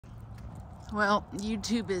Well,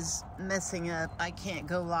 YouTube is messing up. I can't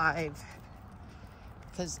go live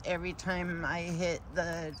because every time I hit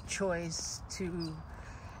the choice to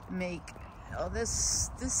make, oh, this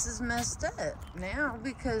is messed up now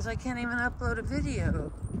because I can't even upload a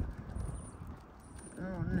video.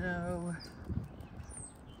 Oh no.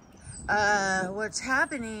 What's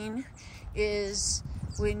happening is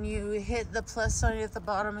when you hit the plus sign at the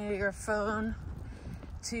bottom of your phone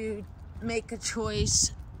to make a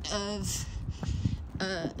choice of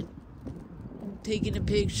taking a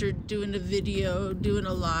picture, doing a video, doing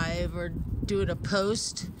a live, or doing a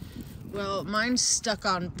post. Well, mine's stuck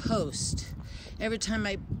on post. Every time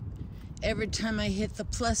I hit the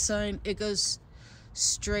plus sign, it goes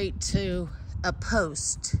straight to a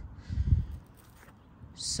post.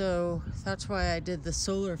 So that's why I did the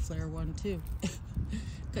solar flare one too,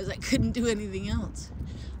 because I couldn't do anything else.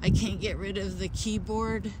 I can't get rid of the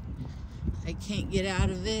keyboard. I can't get out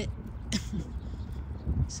of it.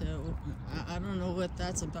 So I don't know what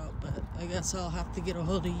that's about, but I guess I'll have to get a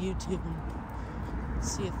hold of YouTube and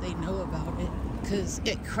see if they know about it, because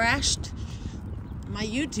it crashed. My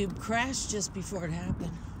YouTube crashed just before it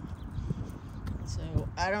happened. So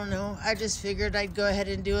I don't know. I just figured I'd go ahead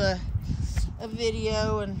and do a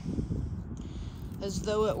video and as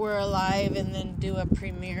though it were alive, and then do a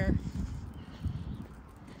premiere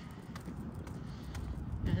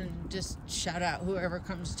and just shout out whoever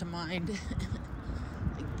comes to mind.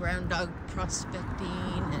 Like Brown Dog Prospecting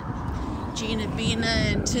and Gina Bina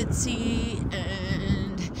and Tootsie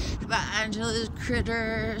and about Angela's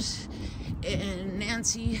Critters and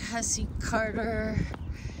Nancy Hussey Carter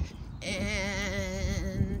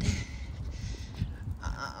and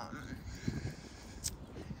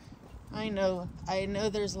I know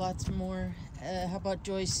there's lots more. How about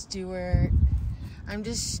Joyce Stewart?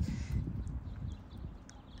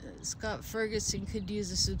 Scott Ferguson could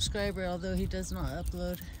use a subscriber, although he does not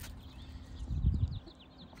upload.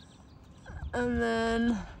 And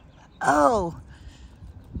then, oh,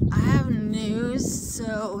 I have news.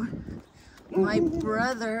 So my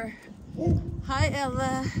brother, hi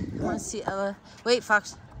Ella, I want to see Ella. Wait,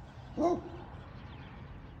 Fox.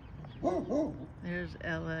 There's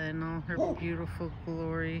Ella in all her beautiful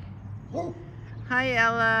glory. Hi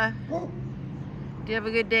Ella. Do you have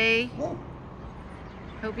a good day?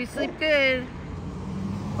 Hope you sleep good.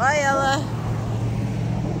 Bye Ella.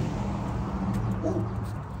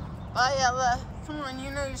 Bye Ella. Come on, you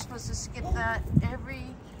know you're supposed to skip that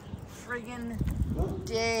every friggin'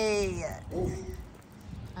 day.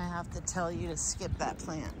 I have to tell you to skip that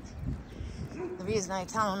plant. The reason I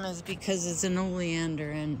tell them is because it's an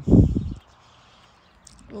oleander, and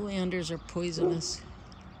oleanders are poisonous.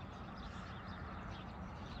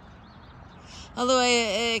 Although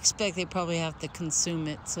I expect they probably have to consume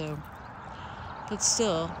it, so, but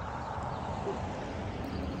still.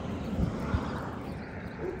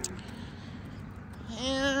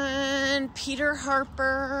 And Peter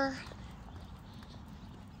Harper.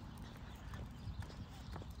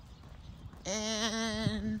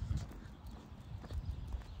 And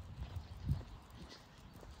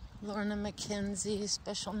Lorna McKenzie,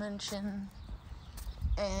 special mention.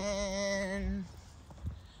 And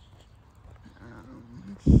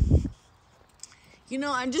you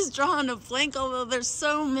know, I'm just drawing a blank, although there's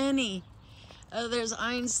so many. There's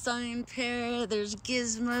Einstein Pear, there's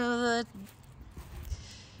Gizmo, the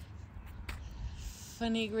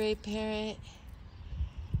funny gray parrot.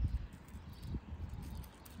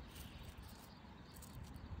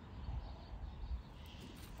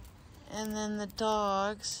 And then the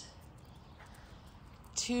dogs.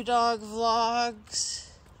 2 Dog Vlogs.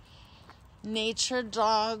 Nature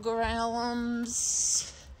Dog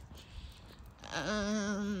Realms.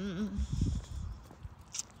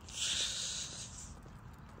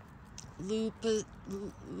 Lupus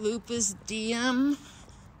DM.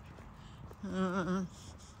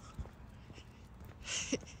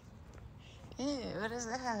 Ew, what is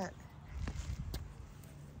that?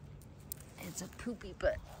 It's a poopy,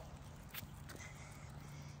 but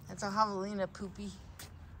it's a javelina poopy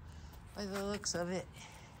by the looks of it.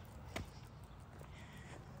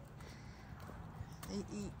 They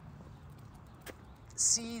eat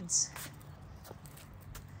seeds.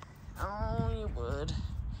 Oh, you would.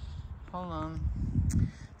 Hold on.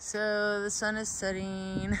 So the sun is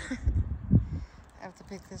setting. I have to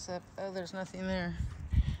pick this up. Oh, there's nothing there.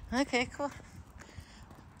 Okay, cool.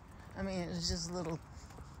 I mean, it's just little.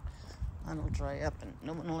 That'll dry up and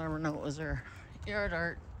no one will ever know it was there. Yard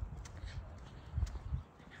art.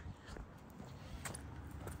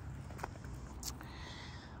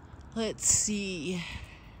 Let's see.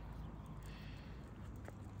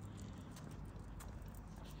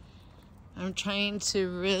 I'm trying to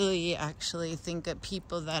really actually think of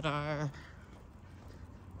people that are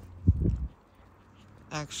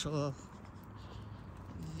actual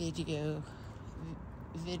video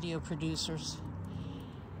producers.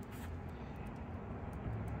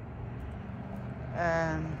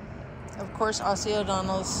 Of course, Ossie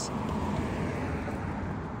O'Donnell's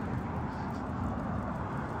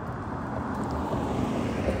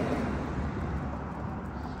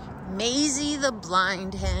Maisie the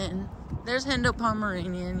blind hen. There's Hendo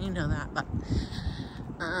Pomeranian, you know that, but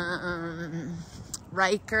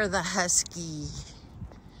Riker the husky.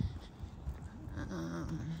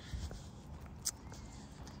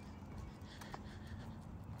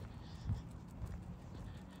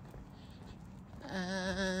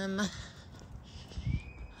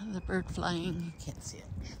 The bird flying, you can't see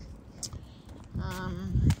it.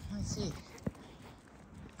 Let's see. You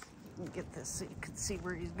can get this so you can see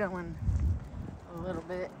where he's going a little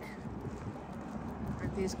bit.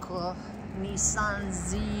 Aren't these cool? Nissan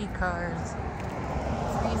Z cars.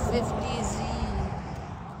 350Z.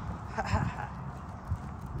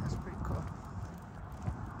 That's pretty cool.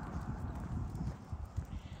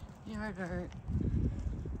 Yard art.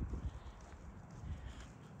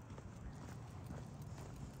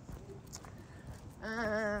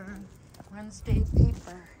 Wednesday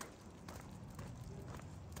paper.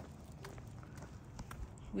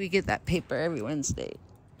 We get that paper every Wednesday.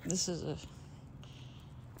 This is a...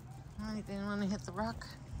 I didn't want to hit the rock.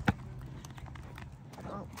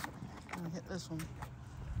 Oh, I'm going to hit this one.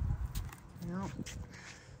 No.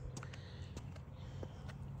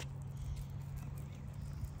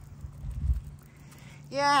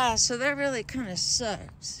 Yeah, so that really kind of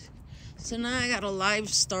sucks. So now I got a live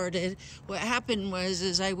started. What happened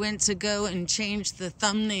was I went to go and change the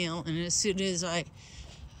thumbnail, and as soon as I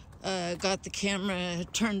got the camera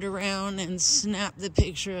turned around and snapped the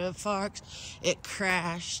picture of Fox, it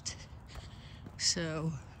crashed.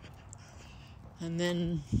 So, and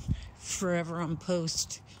then forever on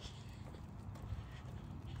post.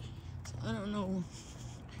 So I don't know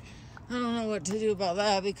what to do about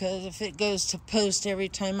that, because if it goes to post every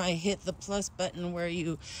time I hit the plus button where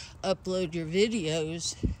you upload your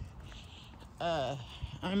videos, I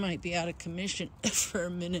might be out of commission for a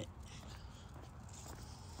minute.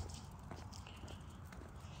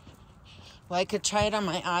 Well, I could try it on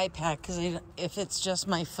my iPad, because if it's just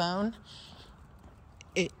my phone,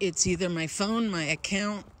 it's either my phone, my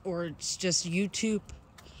account, or it's just YouTube.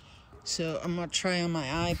 So I'm going to try on my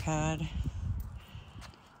iPad,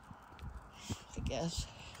 I guess.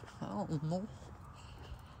 I don't know.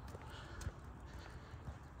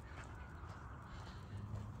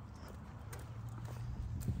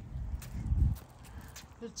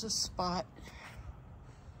 It's a spot.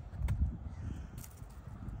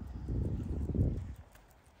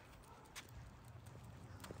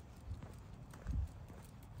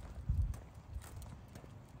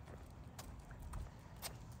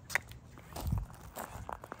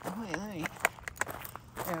 Wait,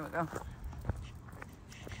 there we go.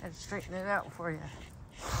 I'd straighten it out for you.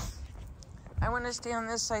 I want to stay on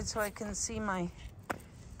this side so I can see my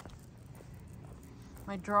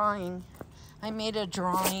drawing. I made a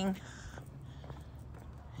drawing.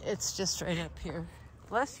 It's just right up here.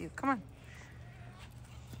 Bless you. Come on.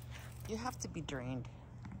 You have to be drained.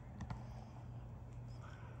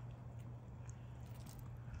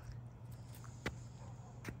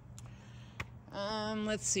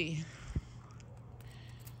 Let's see.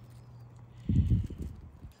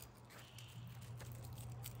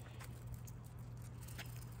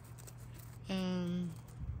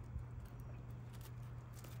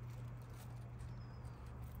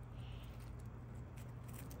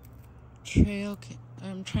 Trail,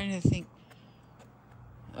 I'm trying to think.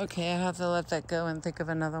 Okay, I have to let that go and think of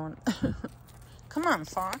another one. Come on,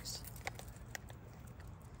 Fox.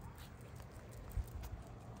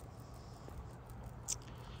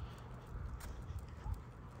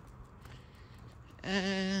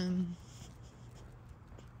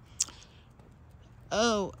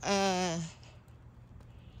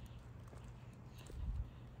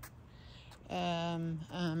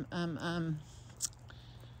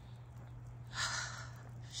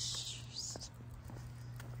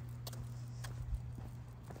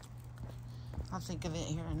 I'll think of it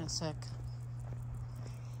here in a sec.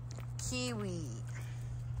 Kiwi.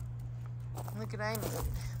 Look what I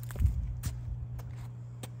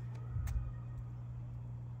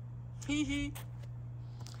made.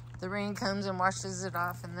 The rain comes and washes it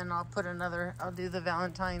off, and then I'll do the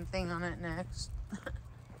Valentine thing on it next.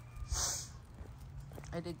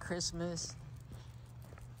 I did Christmas.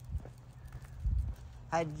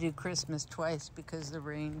 I had to do Christmas twice because it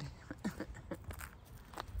rained.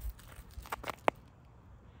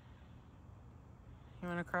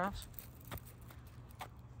 across.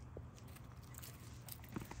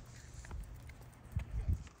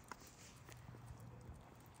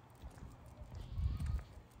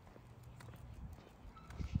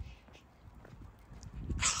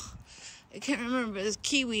 I can't remember, but it's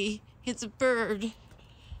kiwi. It's a bird.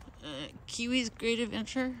 Kiwi's Great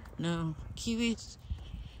Adventure? No. Kiwi's...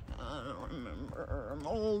 I don't remember. I'm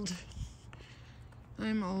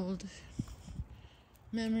old.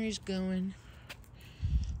 Memory's going.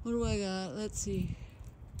 What do I got? Let's see.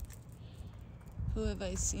 Who have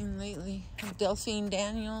I seen lately? Delphine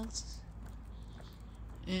Daniels.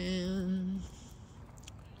 And...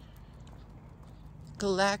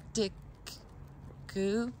 Galactic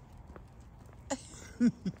Goo.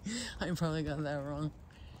 I probably got that wrong.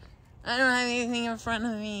 I don't have anything in front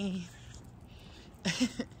of me.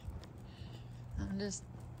 I'm just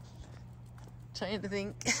trying to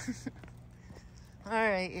think.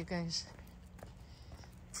 Alright, you guys.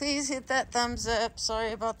 Please hit that thumbs up.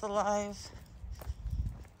 Sorry about the live.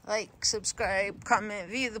 Like, subscribe, comment,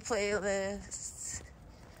 view the playlist.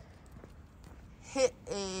 Hit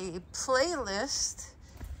a playlist.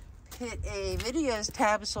 Hit a videos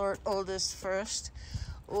tab, sort oldest first.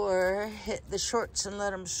 Or hit the shorts and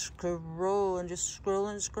let them scroll and just scroll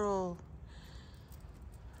and scroll.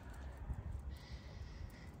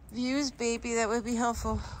 Views, baby, that would be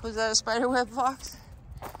helpful. Was that a spiderweb box?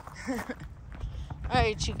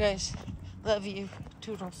 Alright, you guys. Love you.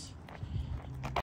 Toodles.